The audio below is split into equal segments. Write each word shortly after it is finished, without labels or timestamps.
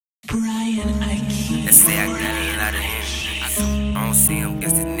They say I got a lot of enemies. I don't see them,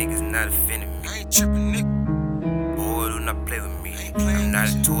 guess these niggas not offending me. I ain't trippin', nigga. Boy, do not play with me. I'm not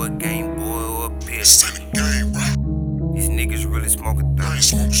into a game, boy, or a pill. This ain't a game, bro. These niggas really smoke a I thing. ain't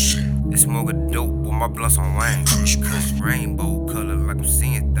smoke shit. They smoke a dope with my blunts on Wayne. Kush, bro. Rainbow color like I'm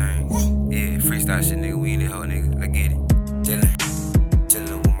seeing things. Yeah, freestyle shit, nigga. We in the hoe, nigga. Let's get it.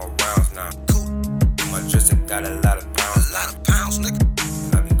 Chillin' with my rounds now. Cool. My dresser got a lot of pounds. A lot of pounds, nigga.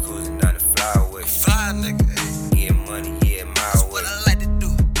 I be cruising down the flyway. Fly, nigga. Hey. Get money, yeah, my That's way. what I like to do.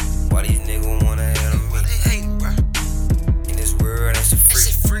 Why these niggas wanna hate on me? Why they hating, bro? In this world, ain't shit That free.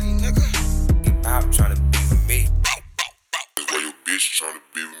 shit free, nigga. Get pop tryna be with me. Why your bitch tryna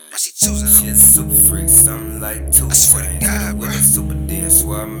be with me? Why she choosing? Shit super freak, something like two I swear to chains. God, With bro. a super deal,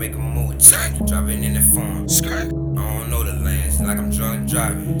 so I make a move change. Driving in the phone. Skirt. I don't know the lanes, like I'm drunk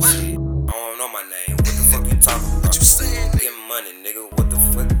driving. Shit, I don't know my name. What the fuck you talking about? What you saying, nigga? Get money, nigga. What the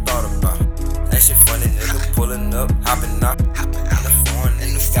fuck you thought about? That shit funny, nigga. Pulling up, hopping out. Hopping out The foreign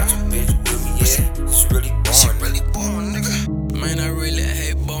nigga got your bitch with me, yeah. It's really She boring. really boring, nigga. Man, I really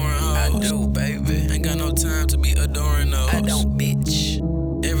hate boring hoes. I do, baby. Ain't got no time to be adoring those. I don't, bitch.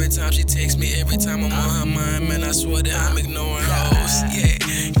 Every time she texts me, every time I'm on her mind, man, I swear that I'm ignoring hoes. Yeah,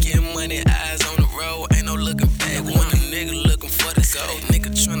 getting money, eyes on the road, ain't no looking back. When a nigga looking for the gold,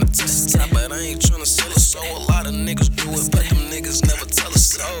 nigga tryna touch the top, but I ain't tryna sell a soul. A lot of niggas do it, but them niggas never tell us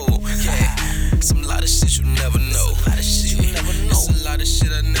so. Yeah, it's a lot of shit you never know. It's a lot of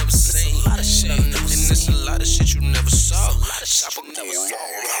shit I never seen. And it's a lot of shit you never saw. Chopper never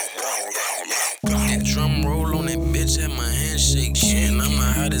saw. That drum roll on that bitch had my handshake. And I'm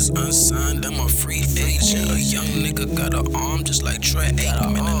a hottest unsigned, I'm a free agent. A young nigga got an arm just like Trey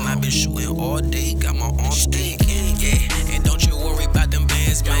Aikman. And I been shooting all day, got my arm stinking. Yeah, and don't you worry about them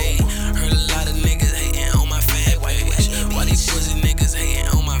bands, man. Heard a lot of niggas hating on my fan page. Why these pussy niggas hating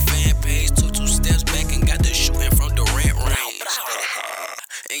on my fan page? Took 2 steps back and got the shooting from Durant range.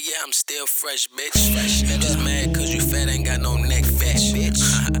 And yeah, I'm still fresh, bitch. You just mad cause you fat, ain't got no neck fat,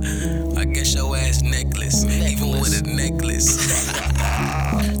 bitch. I guess your ass necklace, even with a necklace.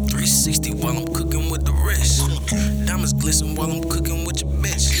 360 while I'm cooking with the wrist. Diamonds glisten while I'm cooking with your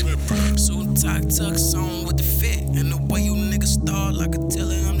bitch. Suit talk tucks on with the fit. And the way you niggas start, I can tell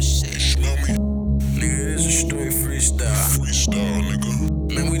that I'm the shit. Smell me? Nigga, this is straight freestyle. Freestyle,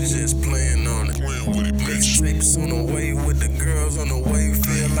 nigga. Man, we just playing on it. Playing with it, bitch. Mixtapes on the way with the girls on the way.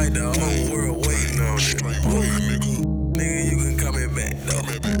 Feel like the whole world waiting on it. Straight way, nigga. Nigga, you can call me back though.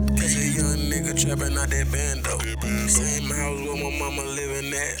 Come here, back. Cause a young nigga trapping out that bando. That bando. Same house where my mama living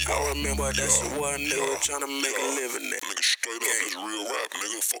at. I remember that's the one nigga tryna make a living at. Nigga, straight up, that's real rap,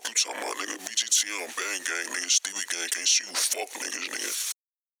 nigga. Fuck you talking about, nigga. BGT on Bang Gang, nigga. Stevie Gang, can't see you fuck niggas, nigga.